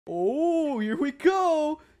Oh, here we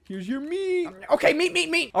go. Here's your meat. Okay,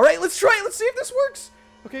 meat. All right, let's try it. Let's see if this works.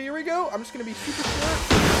 Okay, here we go. I'm just gonna be super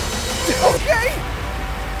short. Okay.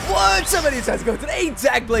 What's up, idiots? How's it going today?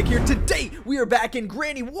 dakblake here. Today, we are back in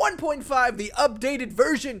Granny 1.5, the updated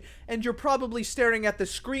version, and you're probably staring at the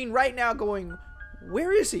screen right now going,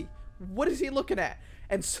 where is he? What is he looking at?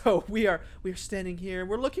 And so we are standing here.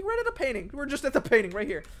 We're looking right at a painting. We're just at the painting right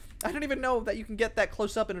here. I don't even know that you can get that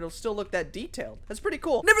close up and it'll still look that detailed. That's pretty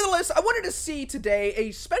cool. Nevertheless, I wanted to see today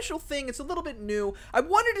a special thing. It's a little bit new. I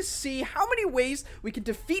wanted to see how many ways we can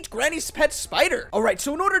defeat Granny's pet spider. All right,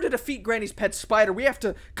 so in order to defeat Granny's pet spider, we have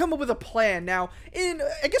to come up with a plan. Now,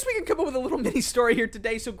 I guess we can come up with a little mini story here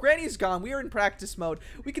today. So Granny's gone. We are in practice mode.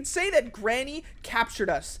 We can say that Granny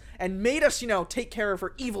captured us and made us, you know, take care of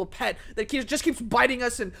her evil pet that just keeps biting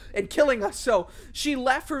us and killing us. So she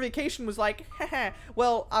left for vacation, was like, haha,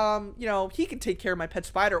 well, you know, he can take care of my pet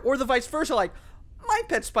spider, or the vice versa, like, my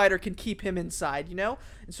pet spider can keep him inside, you know?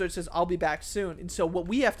 And so it says, I'll be back soon. And so what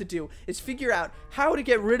we have to do is figure out how to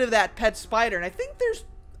get rid of that pet spider. And I think there's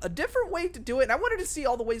a different way to do it, and I wanted to see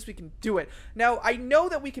all the ways we can do it. Now, I know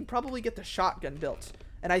that we can probably get the shotgun built,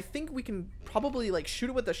 and I think we can probably, like, shoot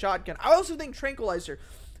it with the shotgun. I also think tranquilizer.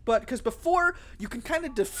 But, because before, you can kind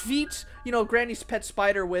of defeat, you know, Granny's pet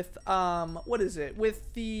spider with, what is it?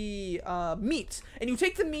 With the, meat. And you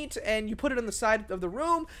take the meat and you put it on the side of the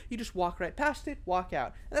room, you just walk right past it, walk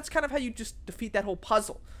out. And that's kind of how you just defeat that whole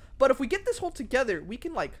puzzle. But if we get this whole together, we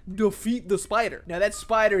can, like, defeat the spider. Now, that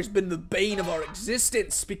spider has been the bane of our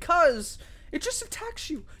existence because it just attacks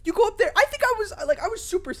you. You go up there. I think I was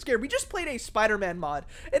super scared. We just played a Spider-Man mod,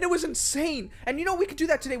 and it was insane. And you know, we could do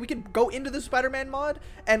that today. We could go into the Spider-Man mod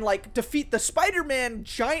and, like, defeat the Spider-Man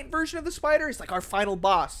giant version of the spider. It's like our final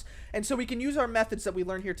boss. And so we can use our methods that we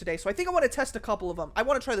learned here today. So I think I want to test a couple of them. I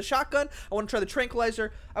want to try the shotgun. I want to try the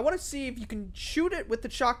tranquilizer. I want to see if you can shoot it with the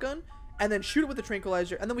shotgun and then shoot it with the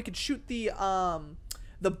tranquilizer. And then we can shoot the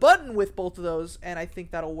button with both of those, and I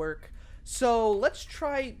think that'll work. So let's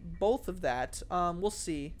try both of that. We'll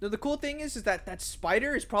see. Now, the cool thing is that that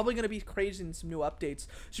spider is probably going to be crazy in some new updates.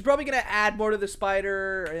 She's probably going to add more to the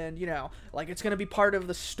spider, and, you know, like, it's going to be part of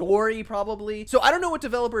the story probably. So I don't know what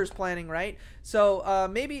developer is planning, right? So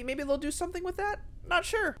maybe they'll do something with that. Not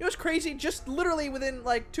sure. It was crazy. Just literally within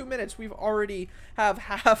like 2 minutes, we've already have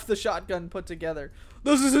half the shotgun put together.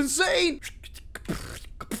 This is insane.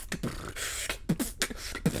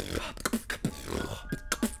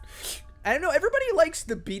 I don't know, everybody likes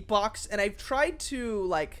the beatbox, and I've tried to,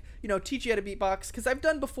 like, you know, teach you how to beatbox, because I've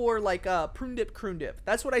done before, like, prune dip, croon dip.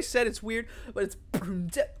 That's what I said. It's weird, but it's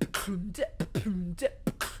prune dip, croon dip, prune dip.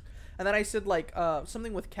 And then I said, like,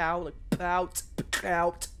 something with cow, like, out,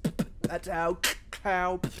 that's out,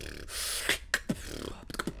 cow.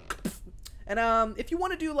 And, if you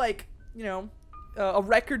want to do, like, you know, a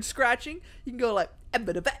record scratching, you can go, like,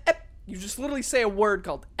 you just literally say a word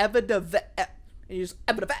called and you just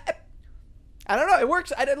I don't know, it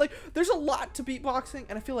works. There's a lot to beatboxing,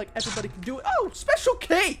 and I feel like everybody can do it. Oh, special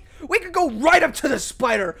K! We could go right up to the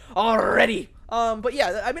spider already. But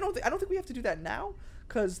yeah, I mean, I don't think we have to do that now,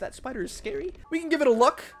 because that spider is scary. We can give it a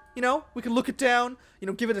look, you know? We can look it down, you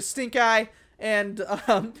know, give it a stink eye, and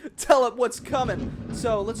tell it what's coming.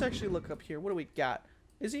 So let's actually look up here. What do we got?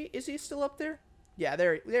 Is he still up there? Yeah,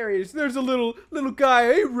 there he is. There's a little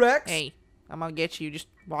guy. Hey, Rex. Hey, I'm gonna get you. Just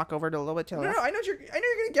walk over to a little bit to the left. No, I know you're gonna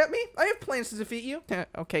get me. I have plans to defeat you.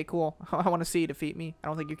 Okay, cool. I want to see you defeat me. I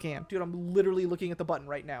don't think you can. Dude, I'm literally looking at the button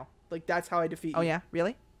right now. Like, that's how I defeat you. Oh yeah,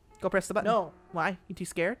 really? Go press the button. No. Why? You too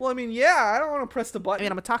scared? Well, I mean, yeah, I don't want to press the button. I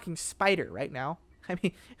mean, I'm a talking spider right now. I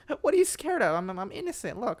mean, what are you scared of? I'm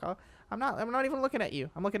innocent. Look, I'm not even looking at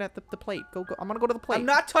you. I'm looking at the plate. Go. I'm gonna go to the plate. I'm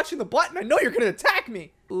not touching the button. I know you're gonna attack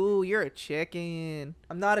me. Ooh, you're a chicken.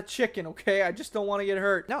 I'm not a chicken, okay? I just don't want to get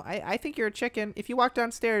hurt. No, I think you're a chicken. If you walk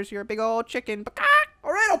downstairs, you're a big old chicken.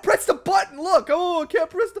 All right, I'll press the button. Look. Oh, I can't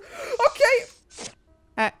press the.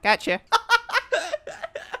 Okay. Gotcha.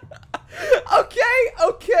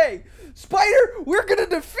 Okay. Spider, we're gonna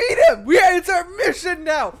defeat him. It's our mission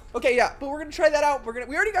now. Okay, yeah, but we're gonna try that out.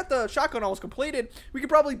 We already got the shotgun almost completed. We could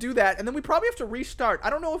probably do that, and then we probably have to restart. I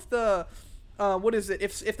don't know if the what is it?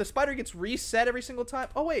 If the spider gets reset every single time.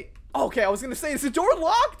 Oh wait. Okay, I was gonna say, is the door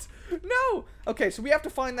locked? No. Okay, so we have to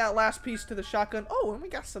find that last piece to the shotgun. Oh, and we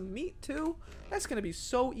got some meat too. That's gonna be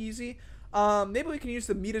so easy. Maybe we can use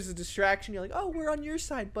the meat as a distraction. You're like, oh, we're on your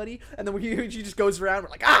side, buddy. And then he just goes around. We're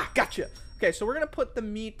like, ah, gotcha. Okay, so we're gonna put the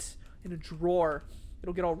meat in a drawer.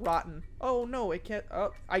 It'll get all rotten. Oh no, it can't.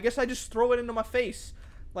 I guess I just throw it into my face.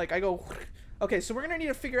 Like, I go. Okay, so we're gonna need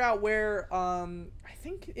to figure out where. I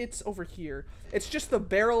think it's over here. It's just the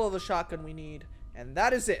barrel of the shotgun we need. And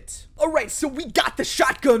that is it. All right, so we got the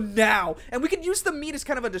shotgun now, and we can use the meat as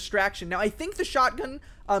kind of a distraction. Now, I think the shotgun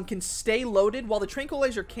can stay loaded while the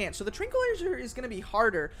tranquilizer can't. So the tranquilizer is going to be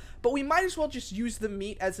harder, but we might as well just use the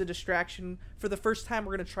meat as a distraction for the first time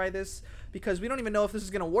we're going to try this, because we don't even know if this is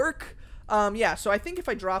going to work. Yeah, so I think if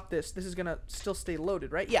I drop this, this is going to still stay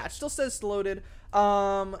loaded, right? Yeah, it still says loaded.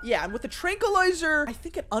 Yeah, and with the tranquilizer, I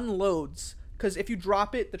think it unloads. Because if you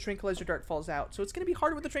drop it, the tranquilizer dart falls out. So it's going to be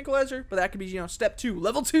harder with the tranquilizer, but that could be, you know, step 2,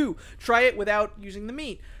 level 2. Try it without using the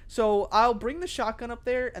meat. So I'll bring the shotgun up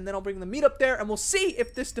there, and then I'll bring the meat up there, and we'll see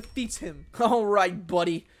if this defeats him. All right,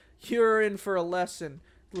 buddy. You're in for a lesson.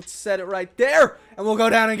 Let's set it right there, and we'll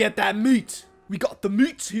go down and get that meat. We got the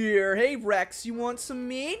meat here. Hey, Rex, you want some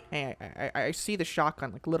meat? Hey, I see the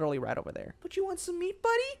shotgun, like, literally right over there. But you want some meat,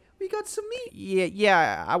 buddy? We got some meat.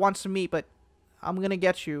 Yeah, I want some meat, but I'm gonna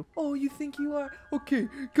get you. Oh, you think you are? Okay,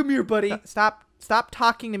 come here, buddy. Stop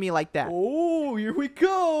talking to me like that. Oh, here we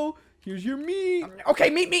go. Here's your meat. Okay,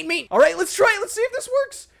 meat. All right, let's try it. Let's see if this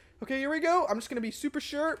works. Okay, here we go. I'm just gonna be super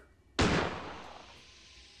sure.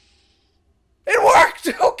 It worked.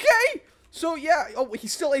 Okay. So yeah. Oh, he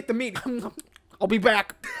still ate the meat. I'll be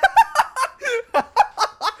back.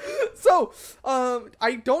 So,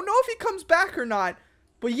 I don't know if he comes back or not,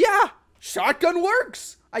 but yeah, shotgun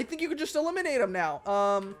works. I think you could just eliminate him now.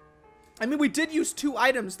 I mean, we did use 2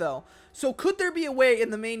 items, though. So could there be a way in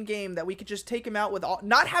the main game that we could just take him out with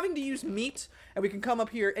not having to use meat, and we can come up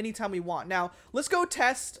here anytime we want? Now, let's go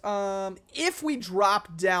test. If we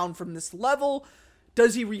drop down from this level,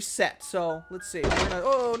 does he reset? So let's see.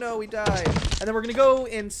 Oh, no, we died. And then we're going to go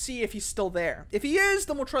and see if he's still there. If he is,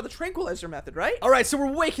 then we'll try the tranquilizer method, right? All right, so we're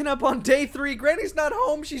waking up on day 3. Granny's not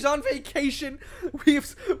home. She's on vacation.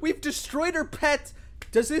 We've destroyed her pet.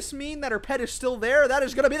 Does this mean that her pet is still there? That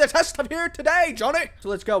is going to be the test of here today, Johnny. So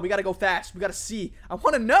let's go. We got to go fast. We got to see. I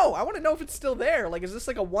want to know. I want to know if it's still there. Like, is this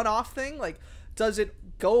like a one-off thing? Like, does it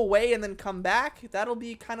go away and then come back? That'll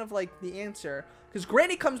be kind of like the answer. Because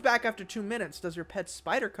Granny comes back after 2 minutes. Does your pet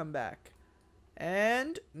spider come back?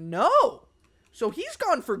 And no. So he's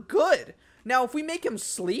gone for good. Now, if we make him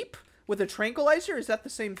sleep with a tranquilizer, is that the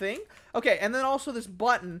same thing? Okay, and then also this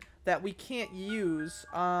button that we can't use.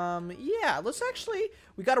 Yeah, let's actually,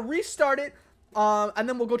 we got to restart it. And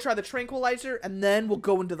then we'll go try the tranquilizer, and then we'll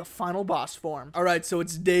go into the final boss form. All right, so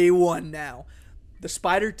it's day 1 now. The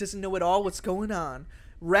spider doesn't know at all what's going on.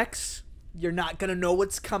 Rex, you're not gonna know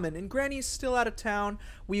what's coming. And Granny's still out of town.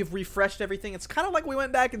 We've refreshed everything. It's kind of like we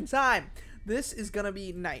went back in time. This is gonna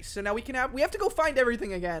be nice. So now we have to go find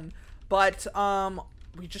everything again. But,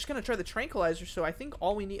 we're just gonna try the tranquilizer, so I think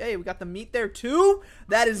all we need, hey, we got the meat there too.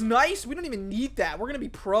 That is nice. We don't even need that. We're gonna be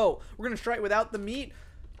pro. We're gonna try it without the meat.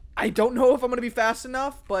 I don't know if I'm gonna be fast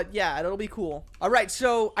enough, but yeah, it'll be cool. All right,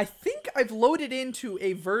 so I think I've loaded into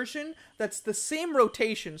a version that's the same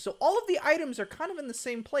rotation. So all of the items are kind of in the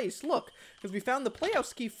same place. Look, because we found the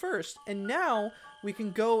playhouse key first, and now we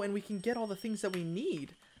can go and we can get all the things that we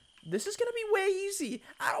need. This is gonna be way easy.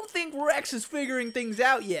 I don't think Rex is figuring things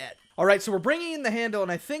out yet. All right, so we're bringing in the handle,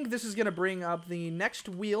 and I think this is gonna bring up the next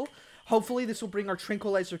wheel. Hopefully this will bring our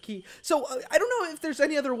tranquilizer key. So I don't know if there's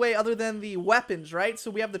any other way other than the weapons, right? So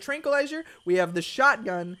we have the tranquilizer, we have the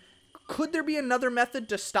shotgun. Could there be another method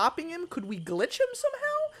to stopping him? Could we glitch him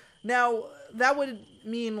somehow? Now, that would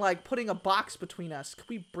mean like putting a box between us. Could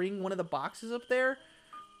we bring one of the boxes up there?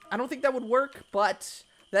 I don't think that would work, but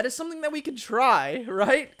that is something that we could try,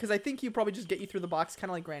 right? Because I think he'll probably just get you through the box, kind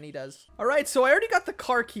of like Granny does. All right, so I already got the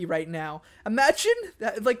car key right now. Imagine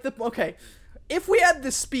that, like okay. If we had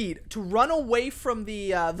the speed to run away from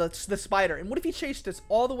the spider, and what if he chased us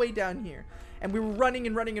all the way down here, and we were running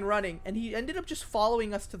and running and running, and he ended up just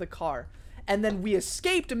following us to the car, and then we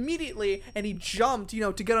escaped immediately, and he jumped, you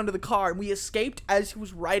know, to get onto the car, and we escaped as he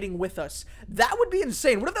was riding with us. That would be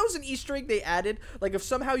insane. What if that was an Easter egg they added? Like, if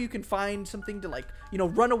somehow you can find something to, like, you know,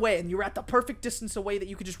 run away, and you're at the perfect distance away that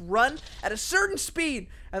you could just run at a certain speed,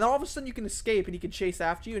 and then all of a sudden you can escape, and he can chase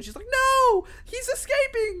after you, and she's like, no, he's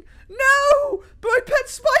escaping. No, my pet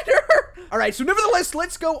spider. All right, so nevertheless,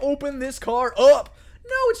 let's go open this car up.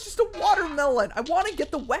 No, it's just a watermelon. I want to get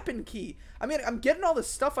the weapon key. I mean, I'm getting all the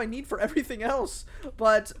stuff I need for everything else,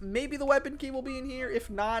 but maybe the weapon key will be in here. If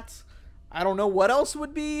not, I don't know what else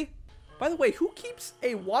would be. By the way, who keeps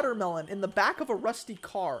a watermelon in the back of a rusty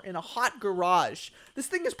car in a hot garage? This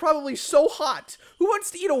thing is probably so hot. Who wants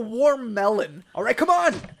to eat a warm melon? All right, come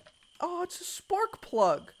on. Oh, it's a spark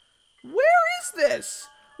plug. Where is this?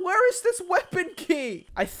 Where is this weapon key?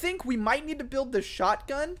 I think we might need to build the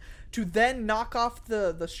shotgun to then knock off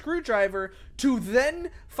the screwdriver, to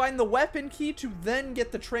then find the weapon key, to then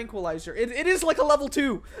get the tranquilizer. It is like a level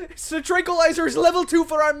 2. So tranquilizer is level 2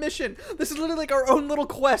 for our mission. This is literally like our own little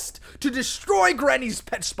quest to destroy Granny's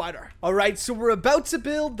pet spider. Alright, so we're about to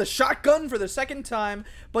build the shotgun for the second time,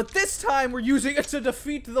 but this time we're using it to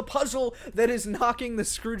defeat the puzzle that is knocking the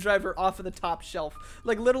screwdriver off of the top shelf.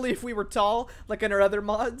 Like literally if we were tall, like in our other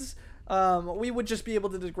mods, we would just be able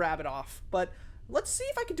to just grab it off. But let's see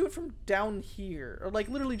if I can do it from down here, or like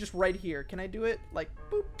literally just right here. Can I do it? Like,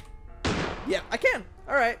 boop. Yeah, I can.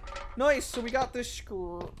 All right, nice. So we got this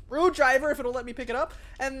screwdriver, if it'll let me pick it up.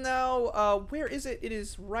 And now, where is it? It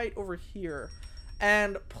is right over here.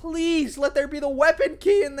 And please let there be the weapon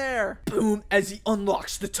key in there. Boom, as he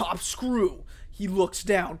unlocks the top screw. He looks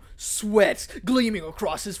down, sweat gleaming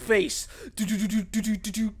across his face.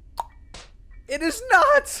 It is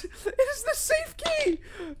not! It is the safe key!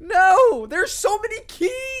 No! There's so many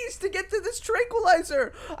keys to get to this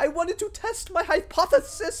tranquilizer! I wanted to test my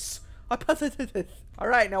hypothesis!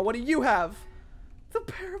 Alright, now what do you have? The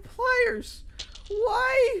pair of pliers!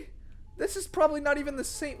 Why? This is probably not even the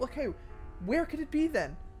same. Okay, where could it be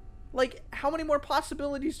then? Like, how many more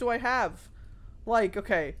possibilities do I have? Like,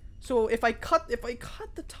 okay, so if I cut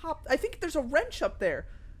the top, I think there's a wrench up there.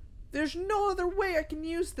 There's no other way I can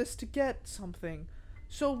use this to get something.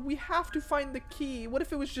 So we have to find the key. What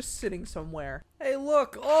if it was just sitting somewhere? Hey,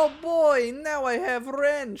 look. Oh, boy. Now I have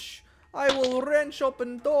wrench. I will wrench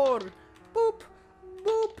open door. Boop.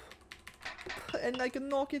 Boop. And I can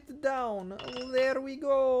knock it down. Oh, there we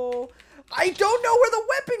go. I don't know where the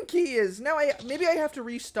weapon key is. Now maybe I have to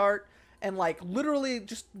restart and like literally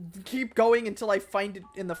just keep going until I find it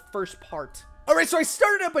in the first part. Alright, so I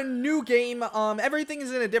started up a new game. Everything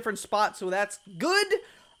is in a different spot, so that's good.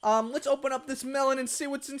 Let's open up this melon and see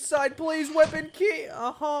what's inside. Please, weapon key.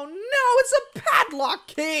 Oh, no, it's a padlock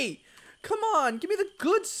key. Come on, give me the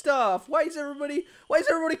good stuff. Why is everybody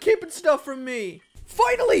keeping stuff from me?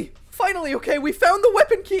 Finally, okay, we found the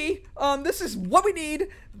weapon key. This is what we need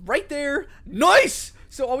right there. Nice.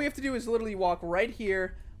 So all we have to do is literally walk right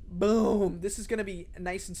here. Boom. This is going to be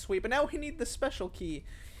nice and sweet. But now we need the special key,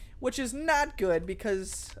 which is not good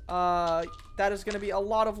because that is going to be a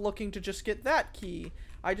lot of looking to just get that key.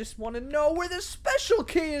 I just want to know where the special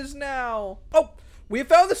key is now. Oh, we have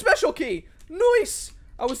found the special key. Nice.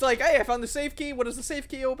 I was like, hey, I found the safe key. What does the safe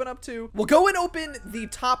key open up to? We'll go and open the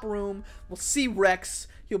top room. We'll see Rex.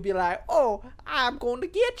 He'll be like, oh, I'm going to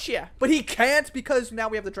get you. But he can't because now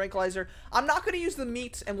we have the tranquilizer. I'm not going to use the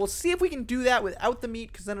meat, and we'll see if we can do that without the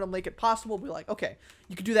meat because then it'll make it possible. We'll be like, okay,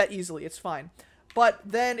 you can do that easily. It's fine. But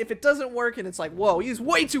then if it doesn't work and it's like, whoa, he's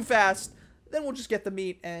way too fast, then we'll just get the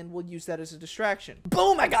meat and we'll use that as a distraction.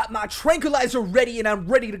 Boom, I got my tranquilizer ready and I'm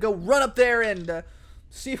ready to go run up there and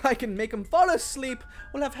see if I can make him fall asleep.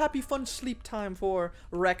 We'll have happy, fun sleep time for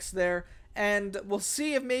Rex there. And we'll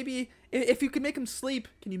see if maybe, if you can make him sleep,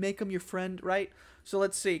 can you make him your friend, right? So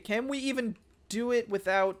let's see. Can we even do it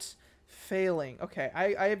without failing? Okay,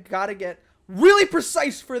 I have got to get really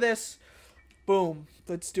precise for this. Boom.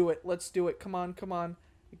 Let's do it. Let's do it. Come on, come on.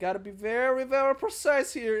 You gotta be very, very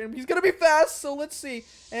precise here. And he's gonna be fast, so let's see.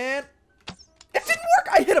 And it didn't work!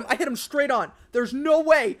 I hit him straight on. There's no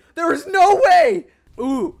way. There is no way!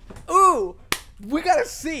 Ooh. Ooh. We gotta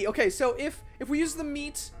see. Okay, so if we use the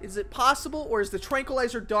meat, is it possible? Or is the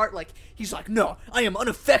tranquilizer dart like, he's like, no, I am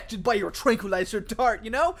unaffected by your tranquilizer dart,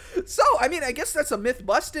 you know? So, I mean, I guess that's a myth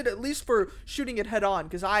busted, at least for shooting it head on,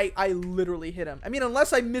 because I literally hit him. I mean,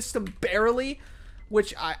 unless I missed him barely,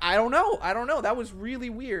 which I don't know. I don't know. That was really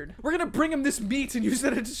weird. We're gonna bring him this meat and use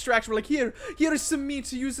it as a distraction. We're like, here is some meat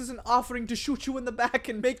to use as an offering to shoot you in the back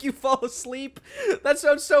and make you fall asleep. That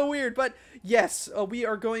sounds so weird, but yes, we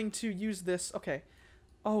are going to use this. Okay.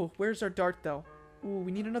 Oh, where's our dart though? Ooh,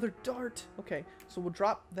 we need another dart. Okay, so we'll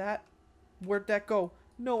drop that. Where'd that go?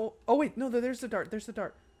 No. Oh wait, no, there's the dart. There's the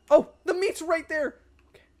dart. Oh, the meat's right there.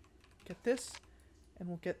 Okay, get this, and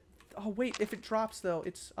we'll get. Oh wait, if it drops though,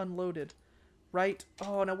 it's unloaded. Right?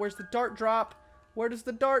 Oh, now where's the dart drop? Where does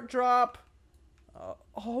the dart drop?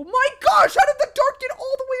 Oh my gosh! How did the dart get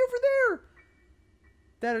all the way over there?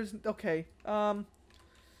 That is... Okay.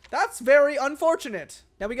 That's very unfortunate.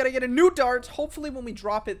 Now we gotta get a new dart. Hopefully when we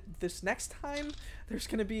drop it this next time, there's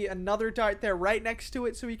gonna be another dart there right next to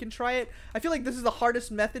it so we can try it. I feel like this is the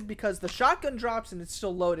hardest method because the shotgun drops and it's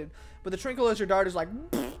still loaded. But the tranquilizer dart is like...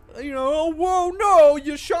 You know, oh, whoa, no,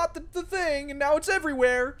 you shot the thing, and now it's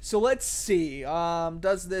everywhere. So let's see,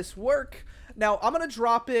 does this work? Now, I'm gonna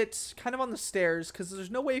drop it kind of on the stairs, because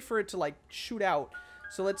there's no way for it to, like, shoot out.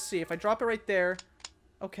 So let's see, if I drop it right there,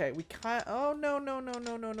 okay, we can't, oh, no,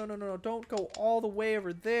 don't go all the way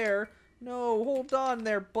over there. No, hold on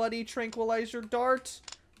there, buddy. Tranquilizer dart.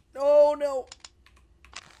 Oh, no.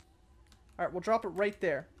 All right, we'll drop it right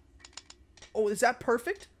there. Oh, is that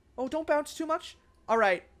perfect? Oh, don't bounce too much. All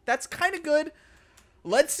right, that's kind of good.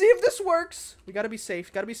 Let's see if this works. We got to be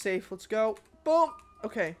safe. Got to be safe. Let's go. Boom.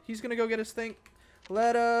 Okay, he's going to go get his thing.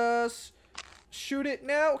 Let us shoot it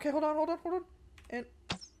now. Okay, hold on. And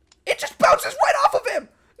it just bounces right off of him.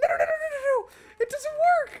 No. It doesn't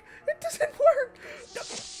work. It doesn't work. No.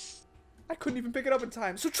 I couldn't even pick it up in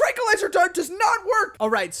time. So tranquilizer dart does not work. All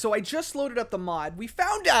right, so I just loaded up the mod. We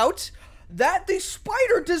found out that the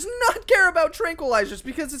spider does not care about tranquilizers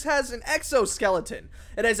because it has an exoskeleton.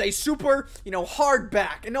 It has a super, hard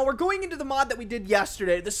back. And now we're going into the mod that we did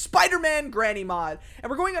yesterday, the Spider-Man Granny mod. And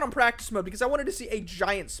we're going out on practice mode because I wanted to see a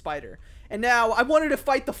giant spider. And now I wanted to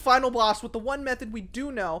fight the final boss with the one method we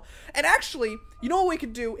do know. And actually, you know what we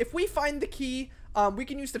could do? If we find the key, we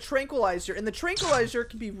can use the tranquilizer. And the tranquilizer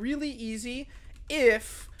can be really easy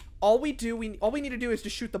if all we need to do is to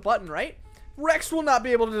shoot the button, right? Rex will not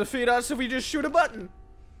be able to defeat us if we just shoot a button.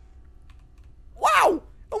 Wow!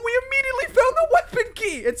 And we immediately found the weapon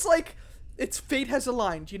key! It's like, fate has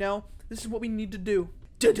aligned, you know? This is what we need to do.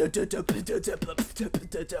 It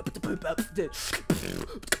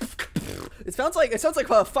sounds like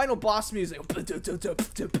final boss music.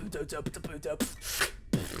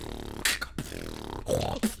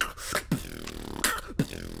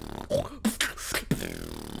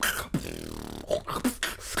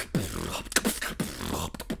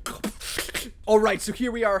 Alright, so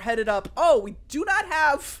here we are headed up. Oh, we do not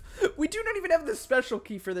even have the special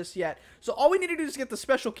key for this yet. So all we need to do is get the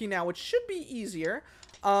special key now, which should be easier.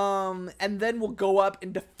 And then we'll go up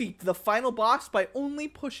and defeat the final boss by only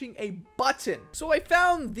pushing a button. So I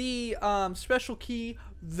found the special key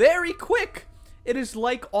very quick. It is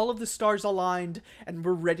like all of the stars aligned and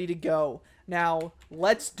we're ready to go. Now,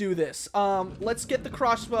 let's do this. Let's get the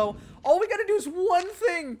crossbow. All we gotta do is one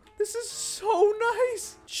thing. This is so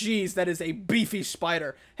nice. Jeez, that is a beefy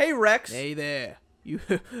spider. Hey, Rex. Hey there.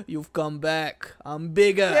 You've come back. I'm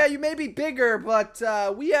bigger. Yeah, you may be bigger, but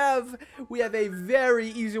we have a very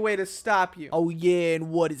easy way to stop you. Oh yeah, and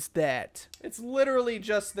what is that? It's literally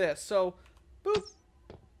just this. So, boop.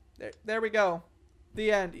 There we go. The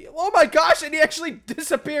end. Oh my gosh, and he actually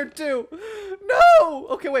disappeared too. No!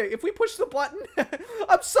 Okay, wait, if we push the button...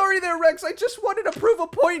 I'm sorry there, Rex. I just wanted to prove a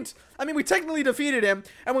point. I mean, we technically defeated him.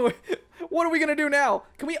 And what are we going to do now?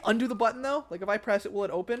 Can we undo the button, though? Like, if I press it, will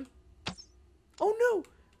it open? Oh, no.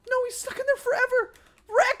 No, he's stuck in there forever.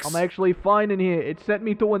 Rex! I'm actually fine in here. It sent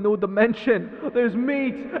me to a new dimension. There's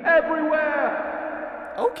meat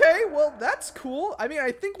everywhere. Okay, well, that's cool. I mean,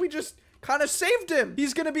 I think we just... kind of saved him.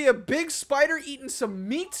 He's gonna be a big spider eating some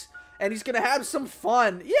meat, and he's gonna have some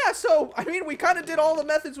fun. Yeah, so, I mean, we kind of did all the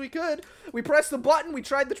methods we could. We pressed the button, we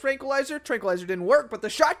tried the tranquilizer. Tranquilizer didn't work, but the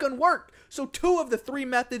shotgun worked. So 2 of the 3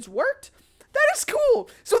 methods worked. That is cool.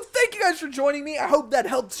 So thank you guys for joining me. I hope that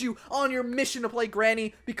helps you on your mission to play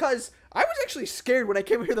Granny, because I was actually scared when I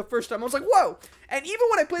came here the first time. I was like, whoa. And even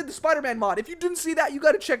when I played the Spider-Man mod, if you didn't see that, you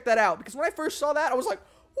got to check that out, because when I first saw that, I was like,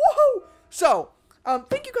 whoa. So,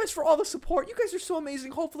 thank you guys for all the support. You guys are so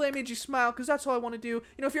amazing. Hopefully I made you smile, because that's all I want to do. You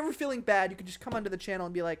know, if you're ever feeling bad, you can just come onto the channel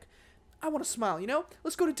and be like, I want to smile, you know?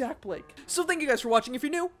 Let's go to dakblake. So thank you guys for watching. If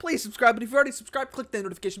you're new, please subscribe. But if you've already subscribed, click the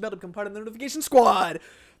notification bell to become part of the notification squad.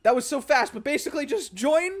 That was so fast, but basically just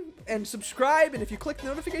join and subscribe. And if you click the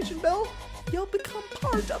notification bell, you'll become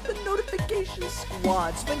part of the notification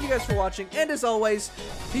squad. So thank you guys for watching. And as always,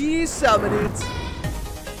 peace out, my dudes.